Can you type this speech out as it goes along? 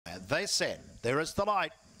They said, there is the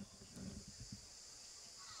light.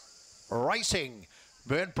 Racing.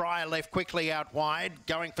 Burnt Briar left quickly out wide.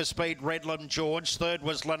 Going for speed, Redlam George. Third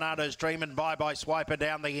was Leonardo's Dream and Bye-Bye Swiper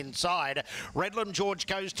down the inside. Redlam George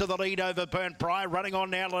goes to the lead over Burnt Briar. Running on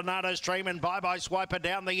now, Leonardo's Dream and Bye-Bye Swiper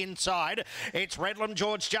down the inside. It's Redlam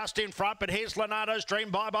George just in front, but here's Leonardo's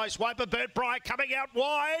Dream, Bye-Bye Swiper. Burnt Briar coming out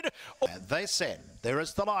wide. They said, there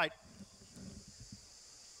is the light.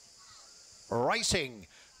 Racing.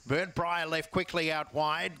 Burnt Briar left quickly out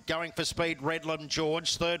wide. Going for speed, Redlam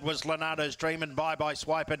George. Third was Leonardo's Dream and Bye-Bye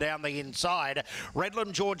Swiper down the inside.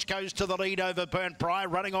 Redlam George goes to the lead over Burnt Briar.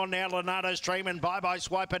 Running on now, Leonardo's Dream and Bye-Bye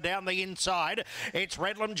Swiper down the inside. It's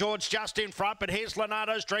Redlam George just in front, but here's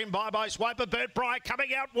Leonardo's Dream, Bye-Bye Swiper. Burnt Briar coming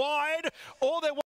out wide.